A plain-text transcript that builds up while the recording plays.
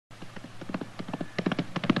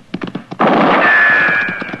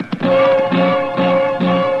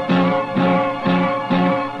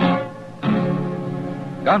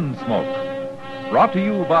Gunsmoke. Brought to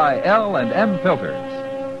you by L&M Filters.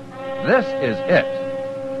 This is it.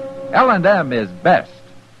 L&M is best.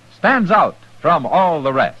 Stands out from all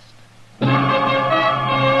the rest.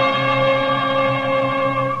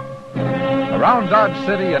 Around Dodge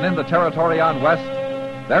City and in the territory on West,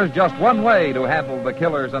 there's just one way to handle the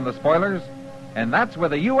killers and the spoilers, and that's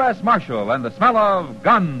with a U.S. Marshal and the smell of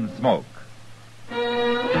Gunsmoke.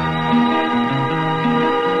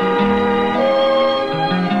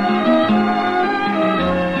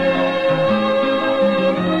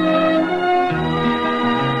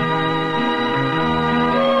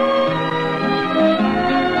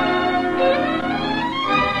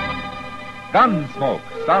 Gunsmoke,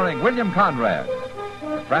 starring William Conrad.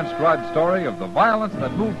 The transcribed story of the violence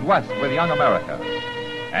that moved west with young America.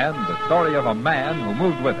 And the story of a man who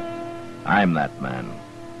moved with it. I'm that man.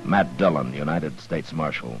 Matt Dillon, United States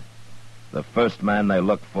Marshal. The first man they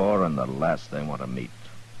look for and the last they want to meet.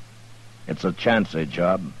 It's a chancy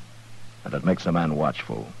job, and it makes a man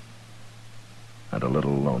watchful. And a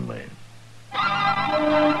little lonely.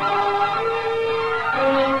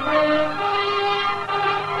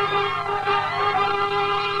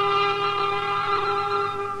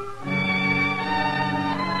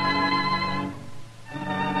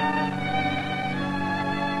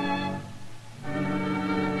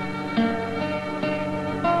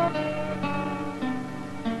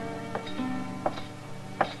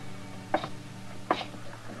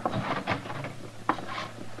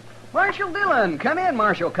 Marshal Dillon, come in,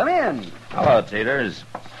 Marshal, come in. Hello, Teeters.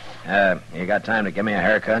 You got time to give me a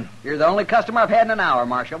haircut? You're the only customer I've had in an hour,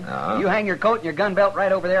 Marshal. Oh. You hang your coat and your gun belt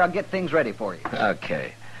right over there. I'll get things ready for you.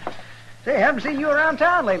 Okay. Say, haven't seen you around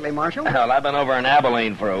town lately, Marshal. Well, I've been over in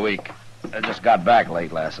Abilene for a week. I just got back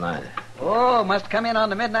late last night. Oh, must have come in on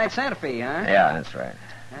the midnight Santa Fe, huh? Yeah, that's right.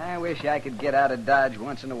 I wish I could get out of Dodge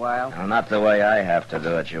once in a while. Well, not the way I have to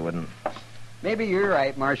do it, you wouldn't. Maybe you're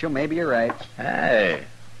right, Marshal. Maybe you're right. Hey,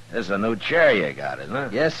 this is a new chair you got, isn't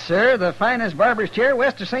it? Yes, sir. The finest barber's chair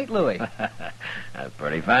west of St. Louis. That's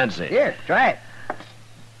pretty fancy. Here, try it.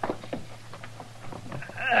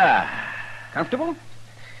 Ah. Comfortable?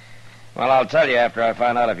 Well, I'll tell you after I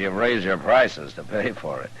find out if you've raised your prices to pay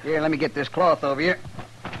for it. Here, let me get this cloth over you.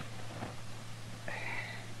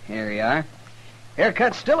 Here you are.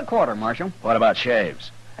 Haircut's still a quarter, Marshal. What about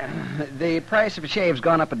shaves? The price of a shave's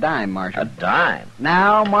gone up a dime, Marshal. A dime?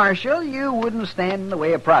 Now, Marshal, you wouldn't stand in the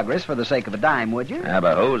way of progress for the sake of a dime, would you? Yeah,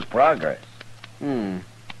 but whose progress?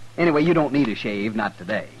 Anyway, you don't need a shave, not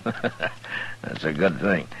today. That's a good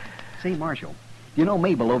thing. See, Marshal, you know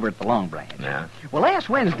Mabel over at the Long Branch? Yeah? Well, last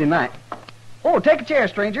Wednesday night... Oh, take a chair,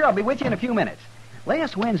 stranger. I'll be with you in a few minutes.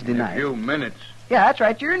 Last Wednesday night... A few minutes. Yeah, that's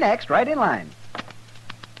right. You're next, right in line.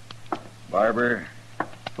 Barber,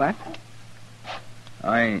 What?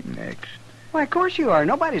 I ain't next. Why, of course you are.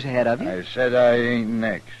 Nobody's ahead of you. I said I ain't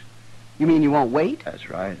next. You mean you won't wait? That's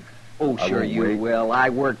right. Oh, I sure won't you wait. will. I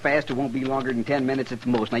work fast. It won't be longer than 10 minutes at the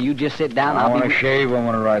most. Now, you just sit down. I I'll want be... to shave. I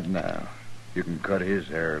want to right now. You can cut his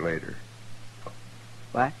hair later.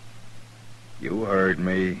 What? You heard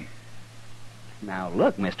me. Now,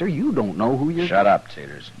 look, mister, you don't know who you're... Shut up,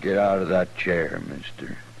 Teeters. Get out of that chair,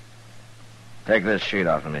 mister. Take this sheet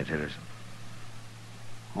off of me, Teeters.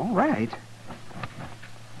 All right.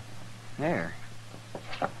 There.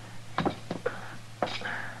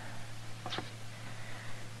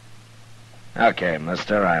 Okay,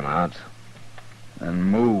 mister, I'm out. And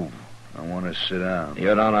move. I want to sit down.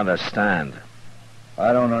 You don't understand.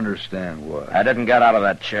 I don't understand what. I didn't get out of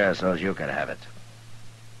that chair so as you could have it.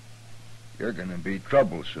 You're going to be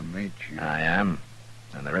troublesome, ain't you? I am.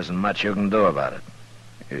 And there isn't much you can do about it.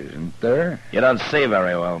 Isn't there? You don't see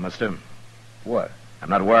very well, mister. What? I'm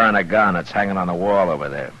not wearing a gun. It's hanging on the wall over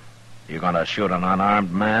there. You going to shoot an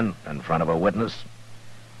unarmed man in front of a witness?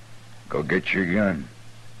 Go get your gun.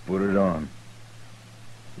 Put it on.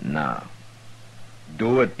 No.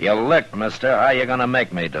 Do it. You licked, mister. How you going to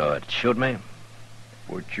make me do it? Shoot me?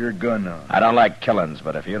 Put your gun on. I don't like killings,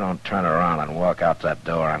 but if you don't turn around and walk out that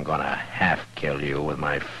door, I'm going to half-kill you with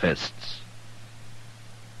my fists.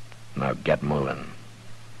 Now get moving.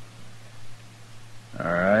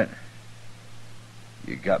 All right.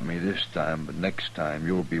 You got me this time, but next time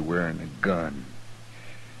you'll be wearing a gun.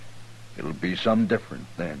 It'll be some different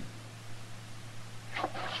then.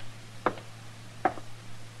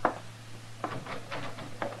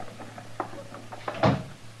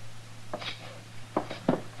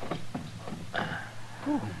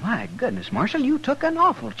 Oh, my goodness, Marshal, you took an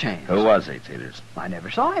awful chance. Who was he, Teeters? I never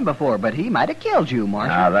saw him before, but he might have killed you,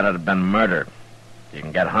 Marshal. Ah, that'd have been murder. You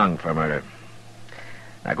can get hung for murder.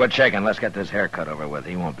 Now, quit shaking. Let's get this haircut over with.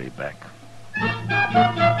 He won't be back.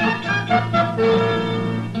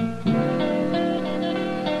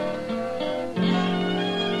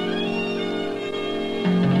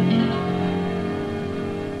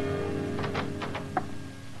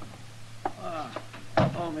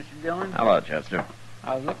 Mr. Dillon. Hello, Chester.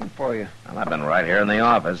 I was looking for you. Well, I've been right here in the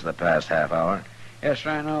office the past half hour. Yes, sir,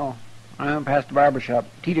 I know. I went past the barber shop.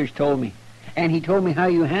 Teeters told me. And he told me how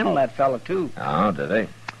you handle that fella, too. Oh, did he?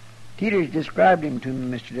 Teeters described him to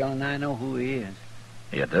me, Mr. Dillon, and I know who he is.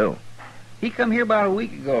 You do? He come here about a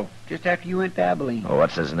week ago, just after you went to Abilene. Well,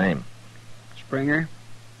 what's his name? Springer.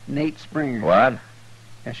 Nate Springer. What?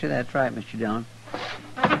 Yes, sir, that's right, Mr. Dillon.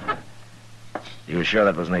 You sure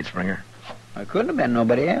that was Nate Springer? I couldn't have been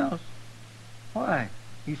nobody else. Why?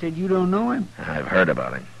 You said you don't know him? I've heard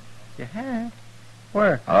about him. You have?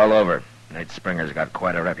 Where? All over. Nate Springer's got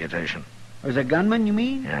quite a reputation. Was a gunman, you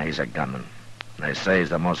mean? Yeah, he's a gunman. They say he's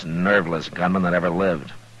the most nerveless gunman that ever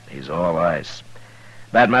lived. He's all ice.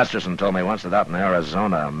 Bat Masterson told me once that out in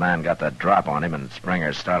Arizona, a man got the drop on him and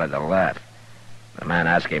Springer started to laugh. The man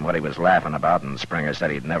asked him what he was laughing about, and Springer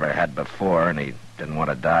said he'd never had before, and he didn't want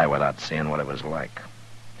to die without seeing what it was like.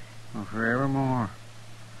 Oh, forevermore.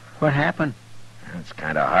 What happened? It's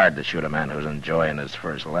kind of hard to shoot a man who's enjoying his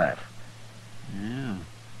first laugh. Yeah.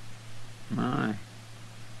 My.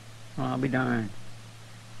 Well, I'll be darned.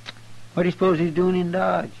 What do you suppose he's doing in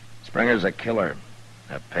Dodge? Springer's a killer.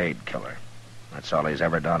 A paid killer. That's all he's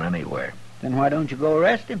ever done anywhere. Then why don't you go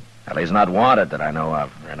arrest him? Well, he's not wanted that I know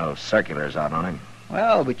of. There are no circulars out on him.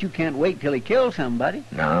 Well, but you can't wait till he kills somebody.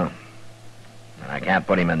 No. And I can't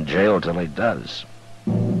put him in jail till he does.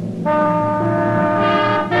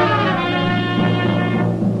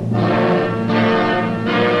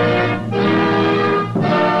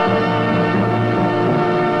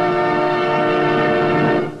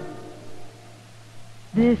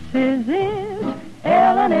 This is it,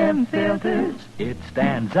 L&M Filters. It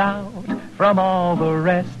stands out from all the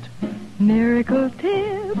rest. Miracle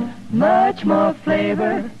tip, much more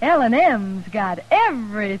flavor. L&M's got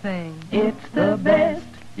everything. It's the best.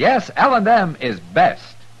 Yes, L&M is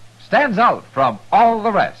best. Stands out from all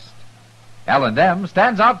the rest. L&M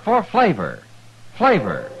stands out for flavor.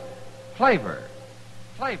 Flavor. Flavor.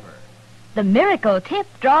 Flavor. The Miracle Tip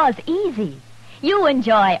draws easy. You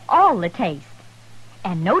enjoy all the taste.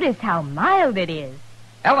 And notice how mild it is.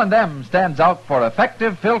 L&M stands out for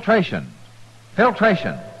effective filtration.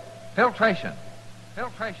 Filtration. Filtration.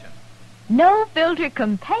 Filtration. No filter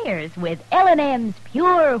compares with L&M's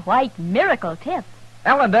pure white Miracle Tip.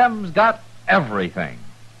 L&M's got everything.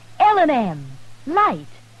 L&M, light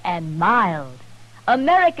and mild.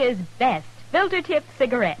 America's best filter tip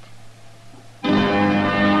cigarette.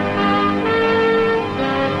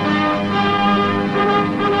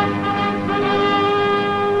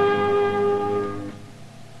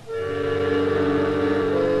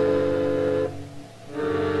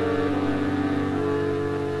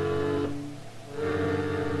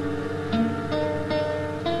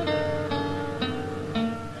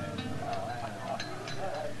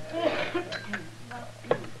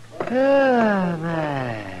 Oh,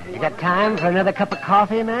 my. You got time for another cup of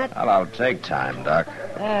coffee, Matt? Well, I'll take time, Doc.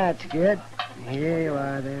 That's good. Here you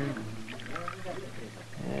are, there.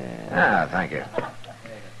 Thank you.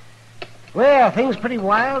 Well, things pretty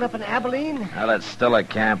wild up in Abilene? Well, it's still a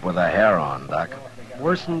camp with a hair on, Doc.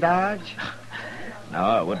 Worse than Dodge? No,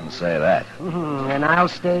 I wouldn't say that. And I'll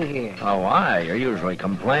stay here. Oh, why? You're usually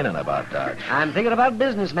complaining about Dodge. I'm thinking about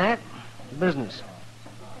business, Matt. Business.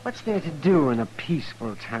 What's there to do in a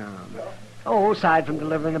peaceful town? Oh, aside from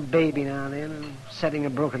delivering a baby now and then and setting a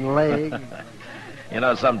broken leg. You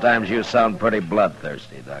know, sometimes you sound pretty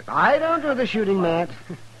bloodthirsty, Doc. I don't do the shooting, Matt.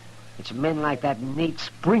 It's men like that Nate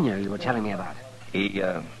Springer you were telling me about.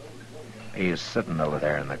 He's sitting over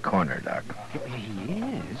there in the corner, Doc. He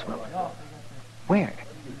is? Well, where?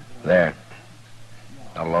 There.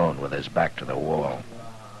 Alone with his back to the wall.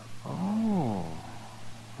 Oh.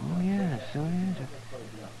 Oh, yes. Oh, yes.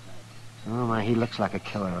 Oh, my, he looks like a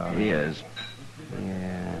killer, all right. He is.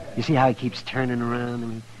 Yeah. You see how he keeps turning around? I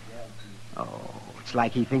mean, it's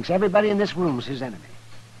like he thinks everybody in this room's his enemy.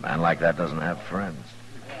 A man like that doesn't have friends.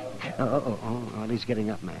 Well, he's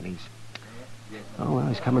getting up, man.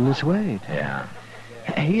 He's coming this way. Yeah.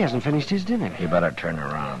 He hasn't finished his dinner. You better turn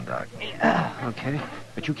around, Doc. Okay.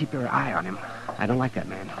 But you keep your eye on him. I don't like that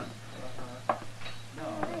man.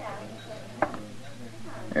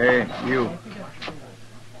 Hey, you.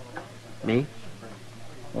 Me?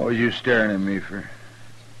 What was you staring at me for?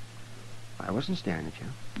 I wasn't staring at you.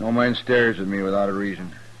 No man stares at me without a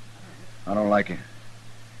reason. I don't like it.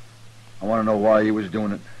 I want to know why you was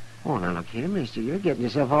doing it. Oh, now look here, mister. You're getting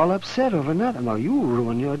yourself all upset over nothing. Well, you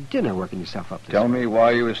ruin your dinner working yourself up this Tell way. me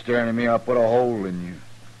why you was staring at me. I'll put a hole in you.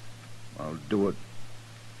 I'll do it.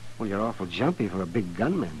 Well, you're awful jumpy for a big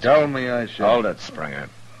gunman. Tell me, I said. Hold it, Springer.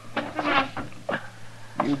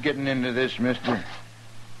 You getting into this, mister?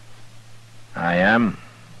 I am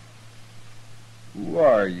Who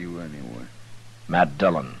are you, anyway? Matt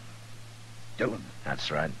Dillon. Dillon.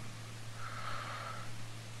 That's right.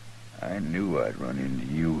 I knew I'd run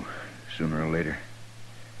into you sooner or later.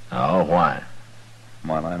 Oh, why?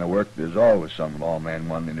 My line of work, there's always some lawman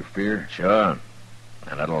wanting to interfere. Sure.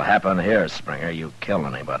 And it'll happen here, Springer. You kill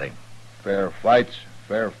anybody. Fair fight,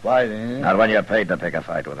 ain't it? Not when you're paid to pick a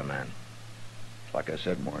fight with a man. Like I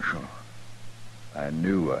said, Marshal, I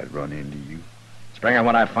knew I'd run into you. Springer,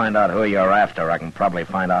 when I find out who you're after, I can probably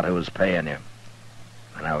find out who's paying you.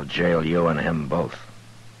 And I'll jail you and him both.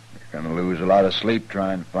 You're gonna lose a lot of sleep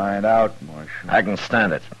trying to find out, Marshal. I can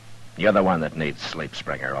stand it. You're the one that needs sleep,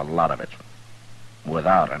 Springer, a lot of it.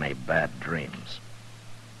 Without any bad dreams.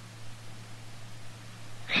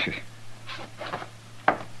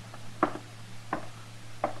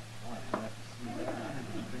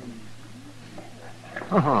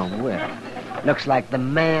 Oh, well. Looks like the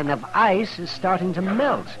man of ice is starting to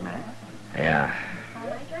melt, man. Yeah.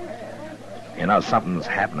 You know, something's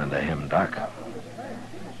happening to him, Doc.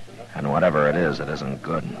 And whatever it isn't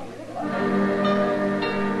good.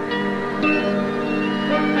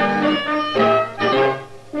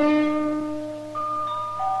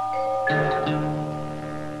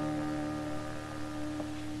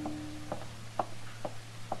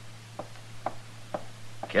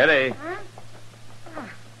 Kitty. Huh? Oh,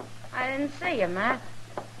 I didn't see you, Matt.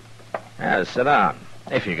 Yeah, sit down,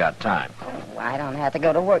 if you got time. Oh, I don't have to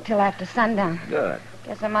go to work till after sundown. Good.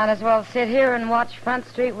 Guess I might as well sit here and watch Front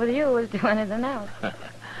Street with you as do anything else.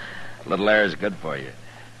 Little air is good for you.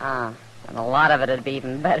 Ah, and a lot of it'd be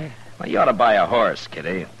even better. Well, you ought to buy a horse,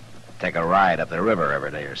 Kitty. Take a ride up the river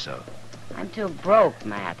every day or so. I'm too broke,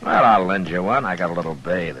 Matt. Well, I'll lend you one. I got a little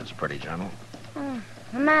bay that's pretty gentle.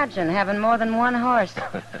 Imagine having more than one horse.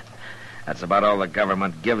 That's about all the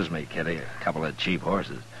government gives me, Kitty. A couple of cheap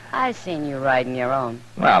horses. I seen you riding your own.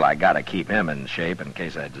 Well, I gotta keep him in shape in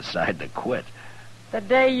case I decide to quit. The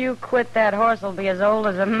day you quit, that horse will be as old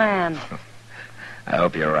as a man. I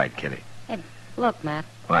hope you're right, Kitty. Hey, look, Matt.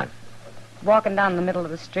 What? Walking down the middle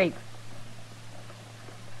of the street.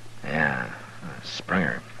 Yeah,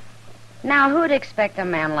 Springer. Now, who'd expect a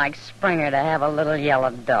man like Springer to have a little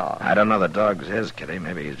yellow dog? I don't know the dog's his, Kitty.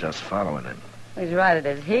 Maybe he's just following it. He's right at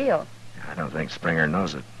his heel. I don't think Springer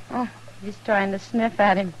knows it. Oh, he's trying to sniff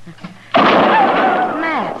at him.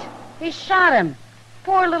 Matt, he shot him.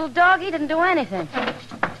 Poor little dog, he didn't do anything.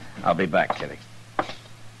 I'll be back, Kitty.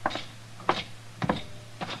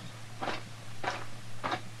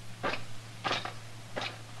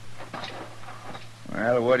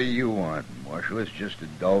 Well, what do you want, Marshal? It's just a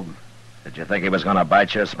dog. Did you think he was going to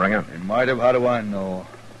bite you, Springer? It might have. How do I know?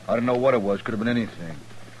 I don't know what it was. Could have been anything.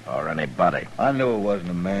 Or anybody. I knew it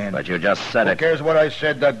wasn't a man. But you just said Who it. cares what I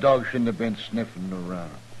said? That dog shouldn't have been sniffing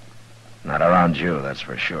around. Not around you, that's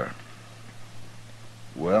for sure.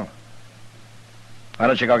 Well, Why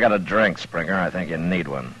don't you go get a drink, Springer? I think you need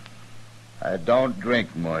one. I don't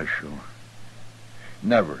drink, Marshal.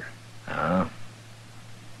 Never. Huh?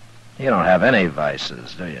 You don't have any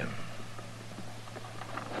vices, do you?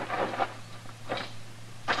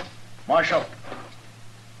 Marshal.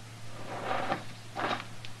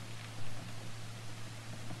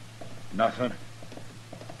 Nothing.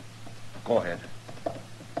 Go ahead.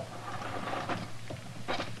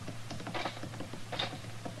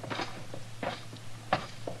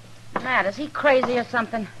 Matt, is he crazy or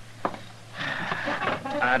something?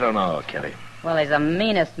 I don't know, Kitty. Well, he's the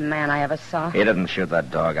meanest man I ever saw. He didn't shoot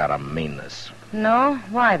that dog out of meanness. No?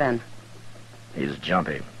 Why then? He's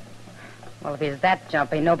jumpy. Well, if he's that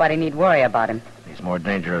jumpy, nobody need worry about him. He's more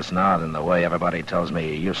dangerous now than the way everybody tells me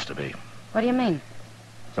he used to be. What do you mean?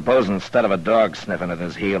 Suppose instead of a dog sniffing at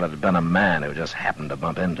his heel, it had been a man who just happened to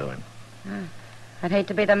bump into him. I'd hate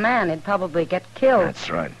to be the man. He'd probably get killed. That's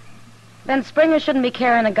right. Then Springer shouldn't be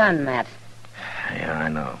carrying a gun, Matt. Yeah, I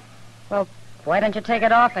know. Well, why don't you take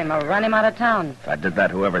it off him or run him out of town? If I did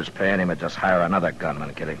that, whoever's paying him would just hire another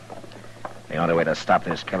gunman, Kitty. The only way to stop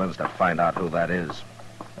this killing is to find out who that is.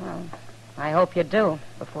 Well, I hope you do,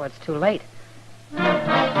 before it's too late.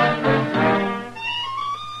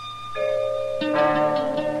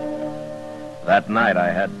 That night,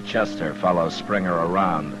 I had Chester follow Springer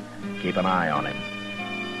around, keep an eye on him.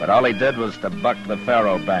 But all he did was to buck the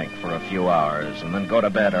faro bank for a few hours and then go to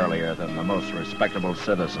bed earlier than the most respectable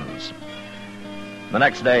citizens. The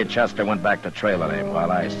next day, Chester went back to trailing him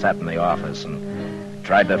while I sat in the office and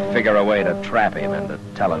tried to figure a way to trap him into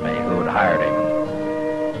telling me who'd hired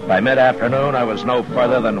him. By mid-afternoon, I was no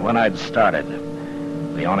further than when I'd started.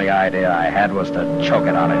 The only idea I had was to choke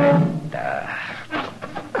it out of him.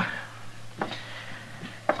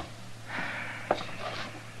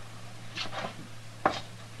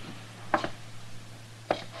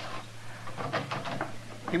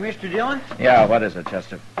 Hey, Mr. Dillon, Yeah, what is it,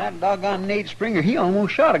 Chester? that doggone Nate Springer, he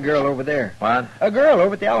almost shot a girl over there. What? A girl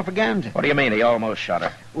over at the Alphaganza. What do you mean he almost shot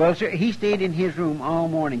her? Well, sir, he stayed in his room all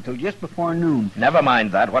morning till just before noon. Never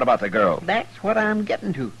mind that. What about the girl? That's what I'm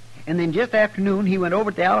getting to. And then just after noon, he went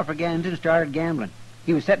over to the Alphaganza and started gambling.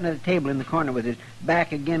 He was sitting at a table in the corner with his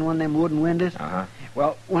back against one of them wooden windows. Uh-huh.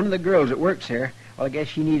 Well, one of the girls that works there, well, I guess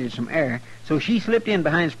she needed some air, so she slipped in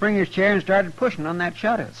behind Springer's chair and started pushing on that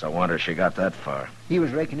shutter. It's a wonder she got that far. He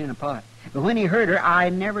was raking in a pot. But when he heard her, I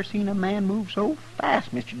never seen a man move so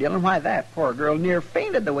fast, Mr. Dillon. Why, that poor girl near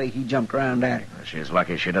fainted the way he jumped around at her. She's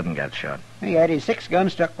lucky she didn't get shot. He had his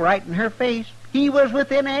 6-gun stuck right in her face. He was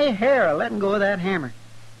within a hair of letting go of that hammer.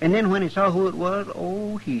 And then when he saw who it was,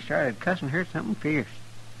 oh, he started cussing her something fierce.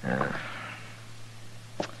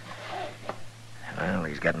 Well,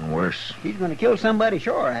 he's getting worse. He's going to kill somebody,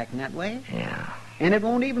 sure, acting that way. Yeah. And it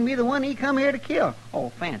won't even be the one he come here to kill. Oh,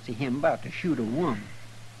 fancy him about to shoot a woman.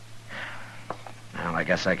 Well, I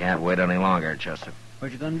guess I can't wait any longer, Chester.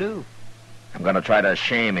 What you going to do? I'm going to try to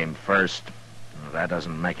shame him first. If that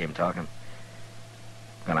doesn't make him talking,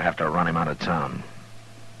 I'm going to have to run him out of town.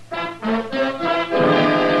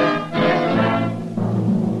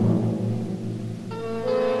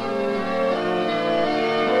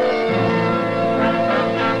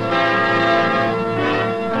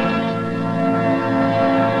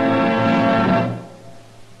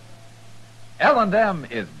 L&M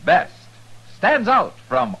is best. Stands out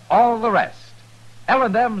from all the rest.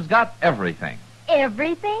 L&M's got everything.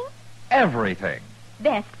 Everything? Everything.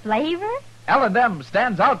 Best flavor? L&M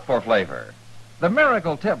stands out for flavor. The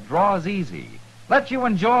miracle tip draws easy. Lets you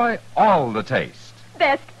enjoy all the taste.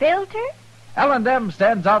 Best filter? L&M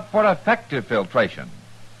stands out for effective filtration.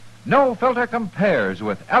 No filter compares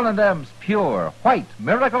with L&M's pure white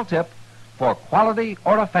miracle tip for quality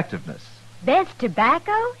or effectiveness. Best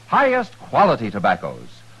tobacco? Highest quality tobaccos.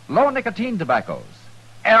 Low nicotine tobaccos.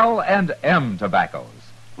 L&M tobaccos.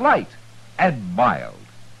 Light and mild.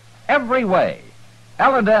 Every way,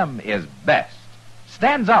 L&M is best.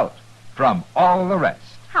 Stands out from all the rest.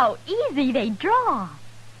 How easy they draw.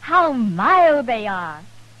 How mild they are.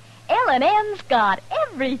 L&M's got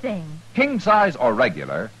everything. King size or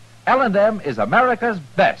regular, L&M is America's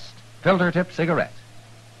best filter tip cigarette.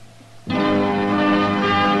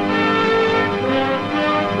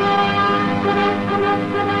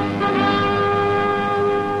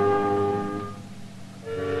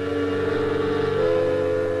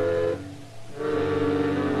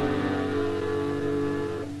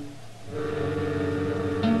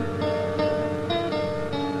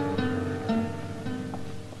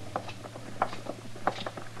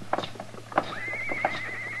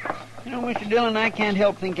 You know, Mr. Dillon, I can't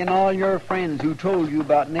help thinking all your friends who told you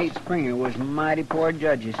about Nate Springer was mighty poor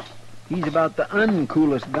judges. He's about the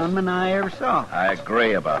uncoolest gunman I ever saw. I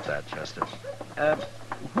agree about that, Chester.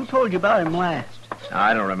 Who told you about him last?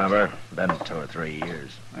 I don't remember. Been 2 or 3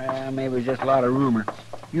 years. Well, maybe it was just a lot of rumor.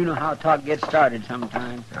 You know how talk gets started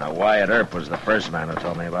sometimes. Wyatt Earp was the first man who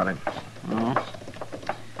told me about him. Oh?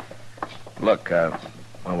 Look,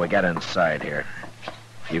 when we get inside here,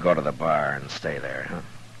 you go to the bar and stay there, huh?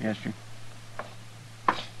 Yes, sir.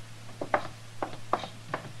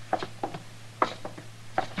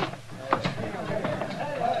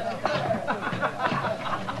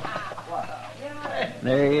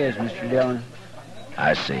 There he is, Mr. Dillon.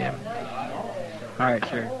 I see him. All right,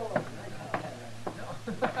 sir.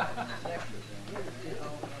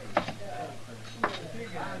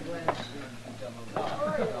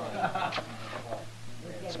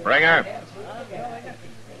 Springer?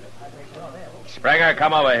 Springer,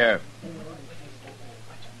 come over here.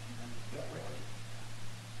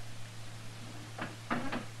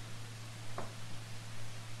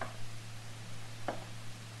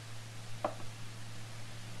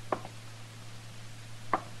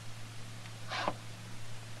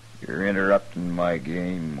 You're interrupting my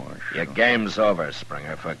game, Marshal. Your game's over,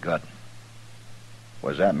 Springer, for good.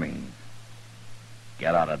 What does that mean?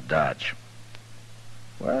 Get out of Dodge.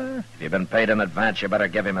 What? If you've been paid in advance, you better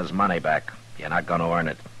give him his money back. You're not going to earn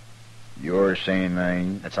it. You're saying I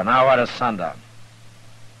ain't? It's an hour to sundown.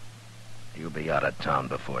 You'll be out of town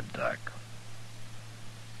before dark.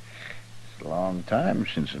 It's a long time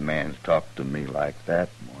since a man's talked to me like that,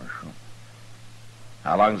 Marshal.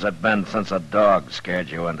 How long's it been since a dog scared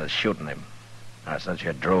you into shooting him? Or since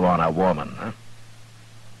you drew on a woman, huh?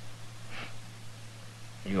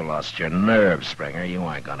 You lost your nerve, Springer. You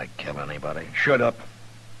ain't gonna kill anybody. Shut up.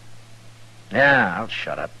 Yeah, I'll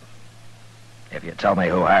shut up. If you tell me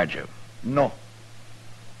who hired you. No,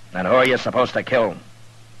 Then who are you supposed to kill?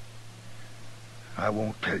 I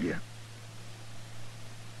won't tell you.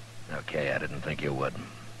 Okay, I didn't think you would.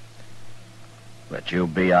 But you'll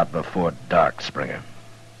be out before dark, Springer.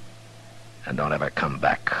 And don't ever come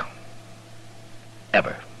back.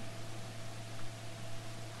 Ever.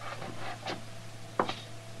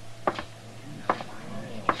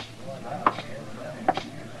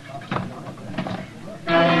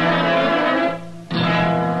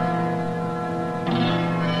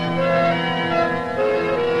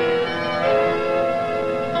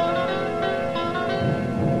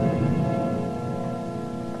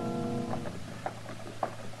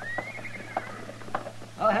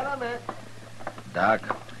 Oh, hello, Matt.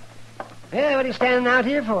 Doc? Yeah, what are you standing out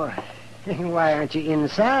here for? Why aren't you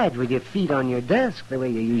inside with your feet on your desk the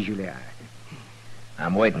way you usually are?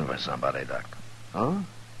 I'm waiting for somebody, Doc. Oh?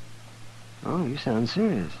 Oh, you sound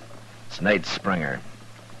serious. It's Nate Springer.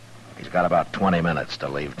 He's got about 20 minutes to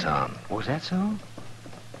leave town. Oh, is that so?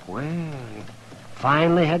 Well, you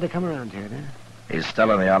finally had to come around here, then. He's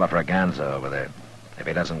still in the Alafraganza over there. If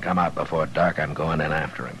he doesn't come out before dark, I'm going in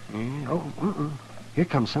after him. Yeah. Oh, here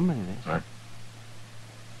comes somebody, then. Huh?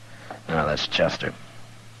 No, that's Chester.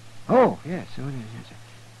 Oh, yes.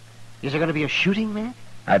 Is there going to be a shooting, Matt?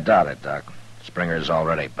 I doubt it, Doc. Springer's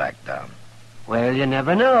already backed down. Well, you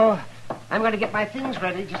never know. I'm going to get my things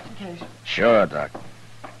ready just in case. Sure, Doc.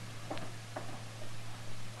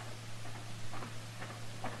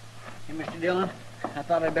 Hey, Mr. Dillon, I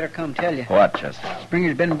thought I'd better come tell you. What, Chester?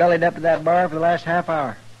 Springer's been bellied up at that bar for the last half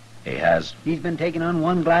hour. He has? He's been taking on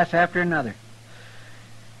one glass after another.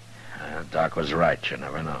 Doc was right. You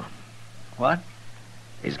never know. What?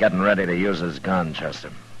 He's getting ready to use his gun,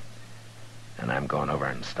 Chester. And I'm going over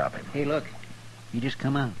and stop him. Hey, look. You just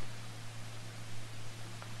come out.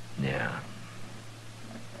 Yeah.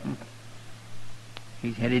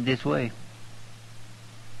 He's headed this way.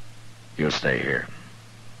 You stay here.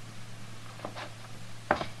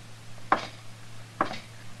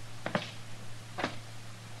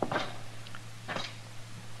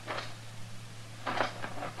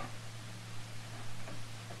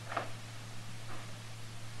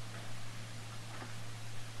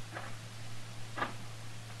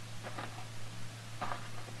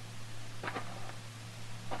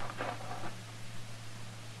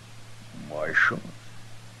 Marshal,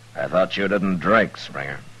 I thought you didn't drink,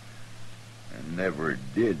 Springer. I never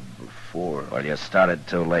did before. Well, you started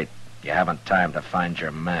too late. You haven't time to find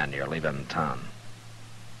your man. You're leaving town.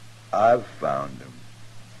 I've found him.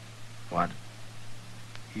 What?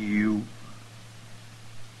 You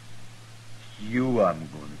I'm going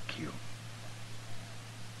to kill.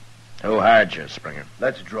 Who hired you, Springer?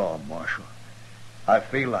 Let's draw, Marshal. I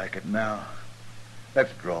feel like it now.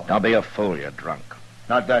 Let's draw. Don't be a fool. You're drunk.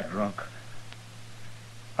 Not that drunk.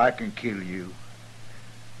 I can kill you.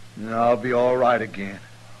 And I'll be all right again.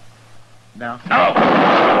 Now. No!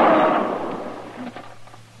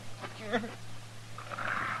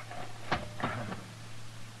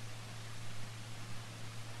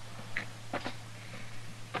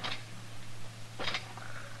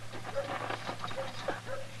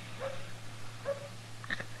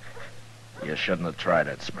 You shouldn't have tried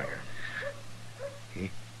it, Springer.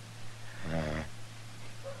 I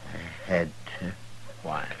had to.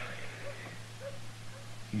 Why?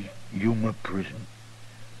 Yuma prison.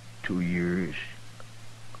 2 years.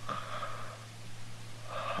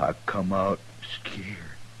 I come out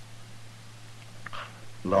scared.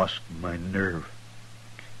 Lost my nerve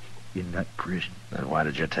in that prison. Then why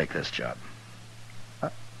did you take this job? I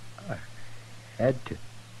had to.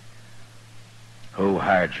 Who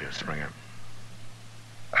hired you, Springer?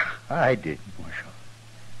 I did, Marshal.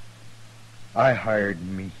 I hired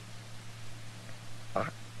me.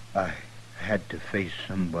 I had to face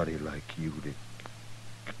somebody like you to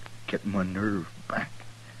get my nerve back.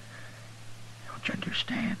 Don't you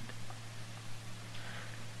understand?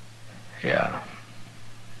 Yeah.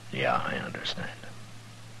 Yeah, I understand.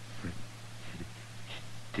 It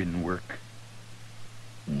didn't work.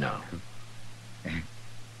 No. And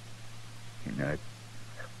I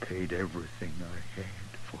paid everything I had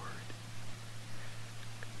for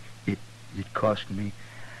it. It cost me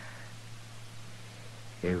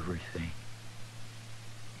everything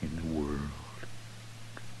in the world.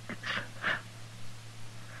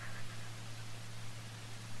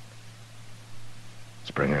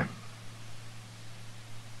 Springer.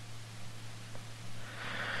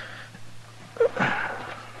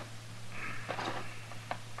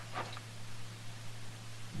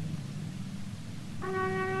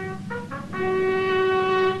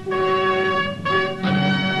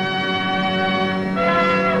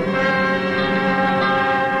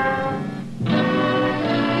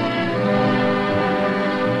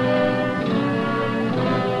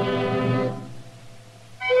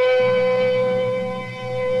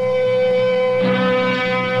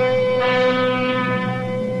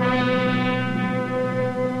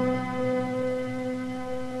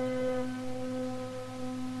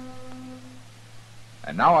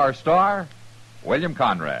 Now our star, William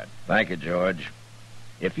Conrad. Thank you, George.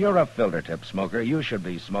 If you're a filter tip smoker, you should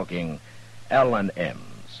be smoking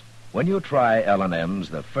L&M's. When you try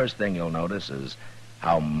L&M's, the first thing you'll notice is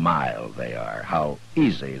how mild they are, how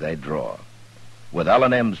easy they draw. With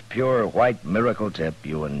L&M's pure white miracle tip,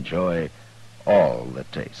 you enjoy all the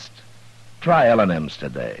taste. Try L&M's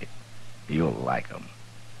today. You'll like them.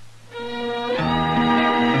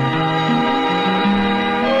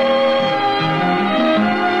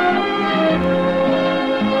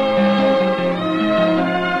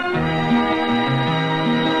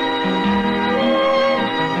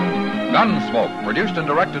 Gunsmoke, produced and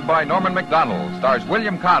directed by Norman McDonald, stars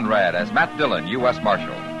William Conrad as Matt Dillon, U.S.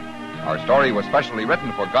 Marshal. Our story was specially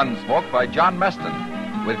written for Gunsmoke by John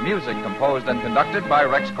Meston, with music composed and conducted by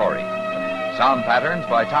Rex Corey. Sound patterns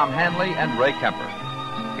by Tom Hanley and Ray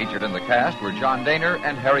Kemper. Featured in the cast were John Daner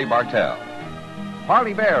and Harry Bartell.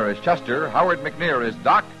 Parley Bear is Chester, Howard McNear is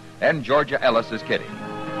Doc, and Georgia Ellis is Kitty.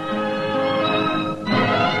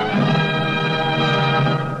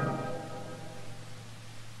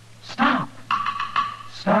 Stop.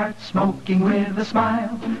 Start smoking with a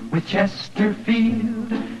smile with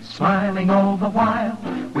Chesterfield. Smiling all the while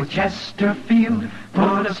with Chesterfield.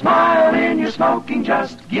 Put a smile in your smoking,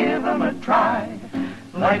 just give 'em a try.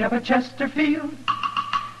 Light up a Chesterfield,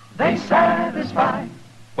 they satisfy.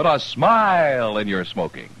 Put a smile in your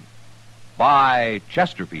smoking. Buy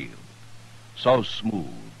Chesterfield. So smooth,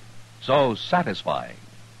 so satisfying.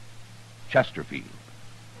 Chesterfield.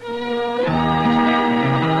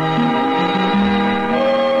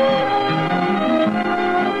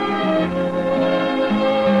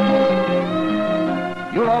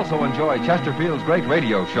 You'll also enjoy Chesterfield's great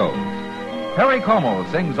radio shows. Perry Como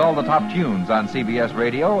sings all the top tunes on CBS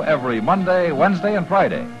Radio every Monday, Wednesday, and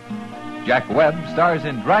Friday. Jack Webb stars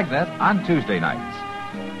in Dragnet on Tuesday nights.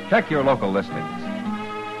 Check your local listings.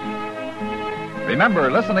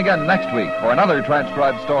 Remember, listen again next week for another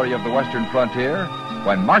transcribed story of the Western frontier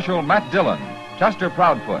when Marshal Matt Dillon, Chester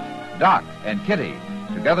Proudfoot, Doc, and Kitty,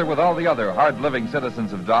 together with all the other hard-living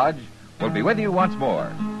citizens of Dodge, will be with you once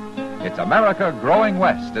more. It's America growing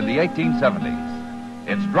west in the 1870s.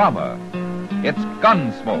 It's drama. It's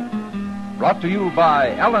Gunsmoke. Brought to you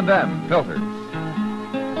by L&M Filters.